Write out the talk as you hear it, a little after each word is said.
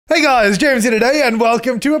Hey guys, James here today, and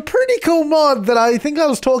welcome to a pretty cool mod that I think I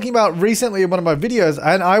was talking about recently in one of my videos,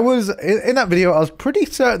 and I was, in that video, I was pretty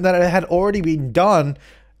certain that it had already been done,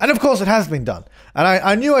 and of course it has been done. And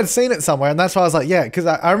I knew I'd seen it somewhere, and that's why I was like, yeah, because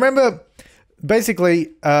I remember, basically,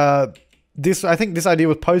 I think this idea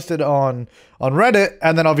was posted on Reddit,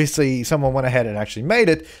 and then obviously someone went ahead and actually made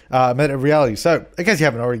it a reality. So, in case you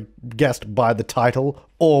haven't already guessed by the title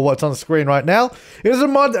or what's on the screen right now, it is a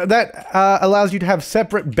mod that allows you to have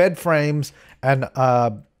separate bed frames and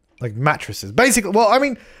like mattresses. Basically, well, I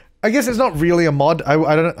mean, I guess it's not really a mod.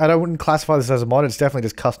 I wouldn't classify this as a mod. It's definitely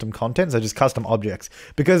just custom content, so just custom objects.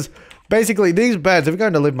 Because basically, these beds, if you go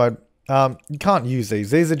into live mode, you can't use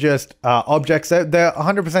these. These are just objects. They're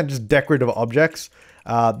 100% just decorative objects.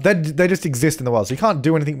 They just exist in the world, so you can't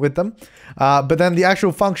do anything with them. But then the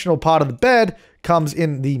actual functional part of the bed comes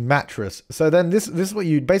in the mattress. So then this is what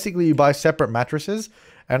you basically you buy separate mattresses.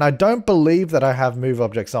 And I don't believe that I have move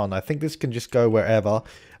objects on. I think this can just go wherever.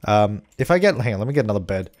 If I get, hang on, let me get another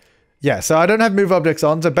bed. Yeah, so I don't have move objects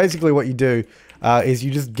on. So basically what you do is you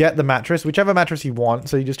just get the mattress, whichever mattress you want.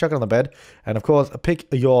 So you just chuck it on the bed, and of course pick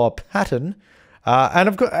your pattern. And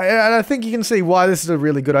of course, and I think you can see why this is a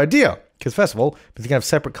really good idea. Because first of all, you can have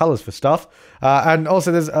separate colors for stuff, and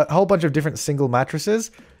also there's a whole bunch of different single mattresses.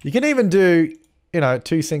 You can even do, you know,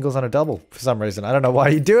 2 singles and a double for some reason. I don't know why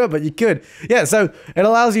you do it, but you could. Yeah, so it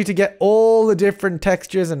allows you to get all the different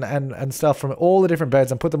textures and stuff from all the different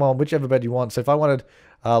beds and put them on whichever bed you want. So if I wanted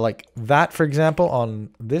like that, for example,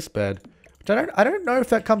 on this bed, which I don't know if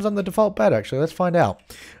that comes on the default bed actually. Let's find out.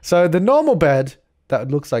 So the normal bed that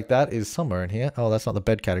looks like that is somewhere in here. Oh, that's not the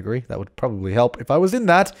bed category. That would probably help if I was in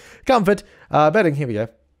that. Comfort. Bedding. Here we go.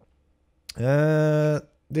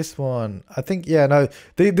 This one. I think, yeah, no.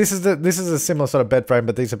 This is a similar sort of bed frame,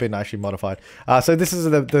 but these have been actually modified. So this is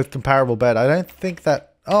the comparable bed. I don't think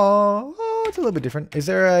that... Oh, it's a little bit different. Is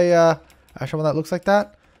there a actual one that looks like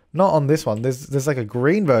that? Not on this one. There's like a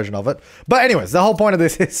green version of it. But anyways, the whole point of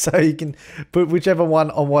this is so you can put whichever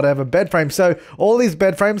one on whatever bed frame. So all these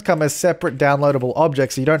bed frames come as separate downloadable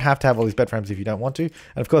objects. So you don't have to have all these bed frames if you don't want to.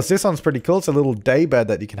 And of course, this one's pretty cool. It's a little day bed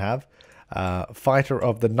that you can have. Fighter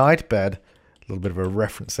of the night bed. A little bit of a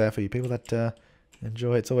reference there for you people that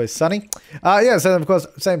enjoy It's Always Sunny. Yeah, so of course,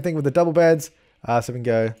 same thing with the double beds. So we can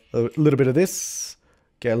go a little bit of this.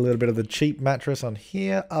 Get a little bit of the cheap mattress on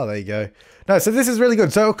here. Oh, there you go. No, so this is really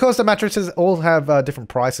good. So, of course, the mattresses all have different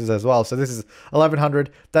prices as well. So, this is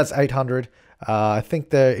 1100. That's 800. I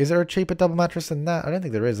think is there a cheaper double mattress than that? I don't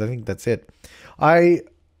think there is. I think that's it.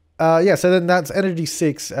 Yeah, so then that's energy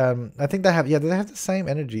 6. I think they have the same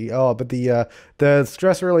energy. Oh, but the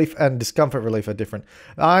stress relief and discomfort relief are different.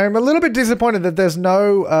 I'm a little bit disappointed that there's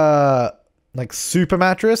no, like, super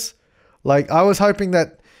mattress. Like, I was hoping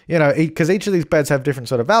that, you know, because each of these beds have different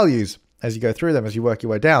sort of values as you go through them, as you work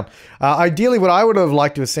your way down. Ideally, what I would have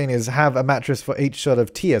liked to have seen is have a mattress for each sort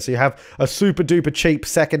of tier. So you have a super duper cheap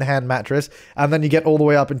secondhand mattress, and then you get all the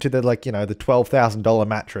way up into the, like, you know, the $12,000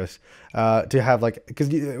 mattress to have, like, because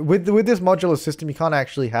with this modular system, you can't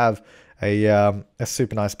actually have a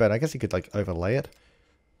super nice bed. I guess you could, like, overlay it,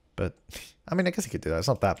 but I mean, I guess you could do that. It's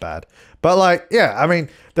not that bad. But, like, yeah, I mean,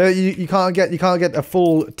 you can't get a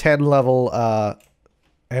full 10 level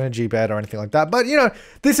energy bed or anything like that, but you know,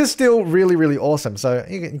 this is still really, really awesome. So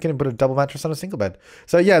you can put a double mattress on a single bed.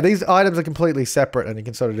 So yeah, these items are completely separate, and you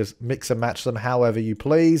can sort of just mix and match them however you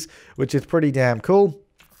please, which is pretty damn cool.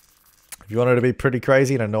 If you wanted to be pretty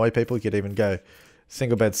crazy and annoy people, you could even go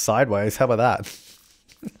single bed sideways. How about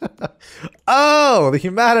that? Oh, the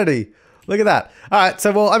humanity. Look at that. All right,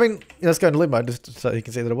 so well, I mean, let's go into live mode just so you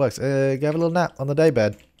can see that it works. Go have a little nap on the day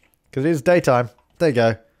bed because it is daytime. There you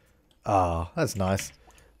go. Oh, that's nice.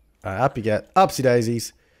 Up you get. Upsy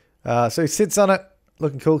daisies. So he sits on it.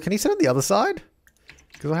 Looking cool. Can he sit on the other side?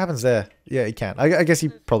 Because what happens there? Yeah, he can. I guess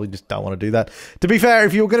you probably just don't want to do that. To be fair,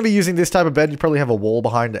 if you're going to be using this type of bed, you'd probably have a wall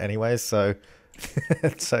behind it anyways. So,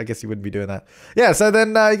 so I guess you wouldn't be doing that. Yeah, so then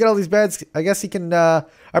you get all these beds. I guess you can... I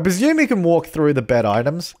presume you can walk through the bed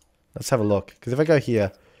items. Let's have a look. Because if I go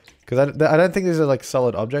here... Because I don't think these are like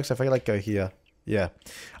solid objects. If I like go here... Yeah,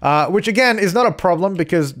 which again is not a problem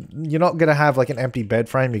because you're not going to have like an empty bed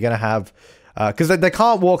frame. You're going to have, because they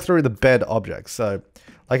can't walk through the bed objects. So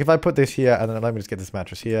like if I put this here and then let me just get this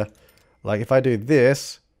mattress here. Like if I do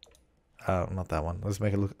this, not that one. Let's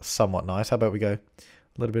make it look somewhat nice. How about we go a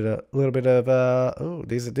little bit of, oh,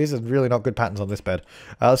 these are really not good patterns on this bed.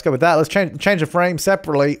 Let's go with that. Let's change the frame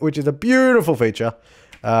separately, which is a beautiful feature.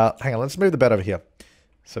 Hang on, let's move the bed over here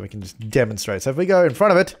so we can just demonstrate. So if we go in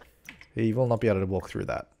front of it, he will not be able to walk through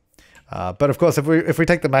that. But of course, if we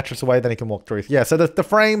take the mattress away, then he can walk through. Yeah, so the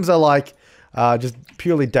frames are like just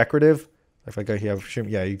purely decorative. If I go here,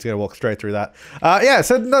 yeah, you're gonna walk straight through that. Yeah,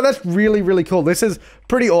 so no, that's really, really cool. This is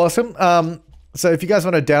pretty awesome. So if you guys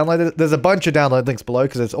want to download it, there's a bunch of download links below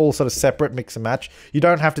because it's all sort of separate, mix and match. You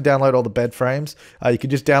don't have to download all the bed frames. You can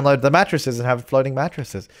just download the mattresses and have floating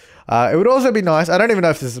mattresses. It would also be nice. I don't even know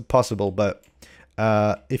if this is possible, but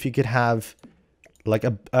if you could have like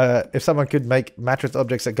if someone could make mattress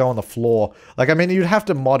objects that go on the floor. Like, I mean, you'd have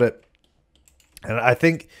to mod it, and I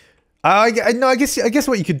think. I guess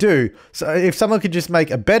what you could do, so if someone could just make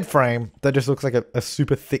a bed frame that just looks like a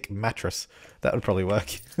super thick mattress, that would probably work.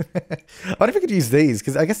 I wonder if we could use these,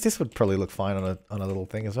 because I guess this would probably look fine on a little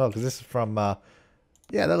thing as well, because this is from,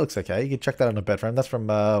 yeah, that looks okay. You can check that on a bed frame. That's from,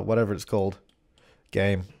 whatever it's called,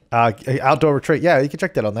 game. Outdoor Retreat. Yeah, you can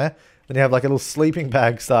check that on there. Then you have like a little sleeping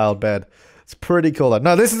bag style bed. It's pretty cool though.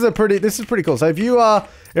 No, this is pretty cool. So if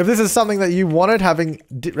this is something that you wanted, having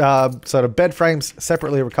sort of bed frames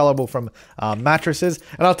separately recolorable from mattresses,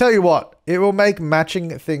 and I'll tell you what, it will make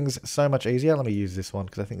matching things so much easier. Let me use this one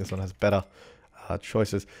because I think this one has better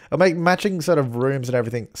choices. It'll make matching sort of rooms and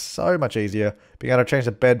everything so much easier, being able to change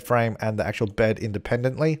the bed frame and the actual bed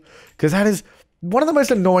independently, because that is one of the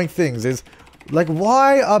most annoying things. Is like,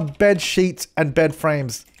 why are bed sheets and bed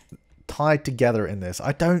frames tied together in this?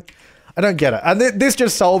 I don't get it. And this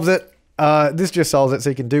just solves it. So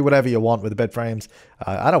you can do whatever you want with the bed frames.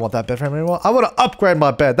 I don't want that bed frame anymore. I want to upgrade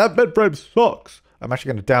my bed. That bed frame sucks. I'm actually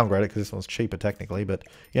going to downgrade it because this one's cheaper technically, but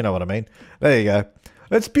you know what I mean. There you go.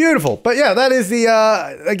 It's beautiful. But yeah, that is the,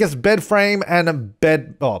 I guess, bed frame and a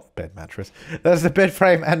bed mattress. That's the bed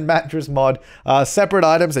frame and mattress mod. Separate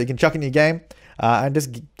items that you can chuck in your game. And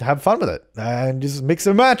just have fun with it. And just mix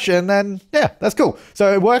and match. And then, yeah, that's cool.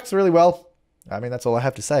 So it works really well. I mean, that's all I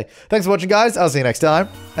have to say. Thanks for watching, guys. I'll see you next time.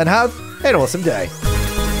 And have an awesome day.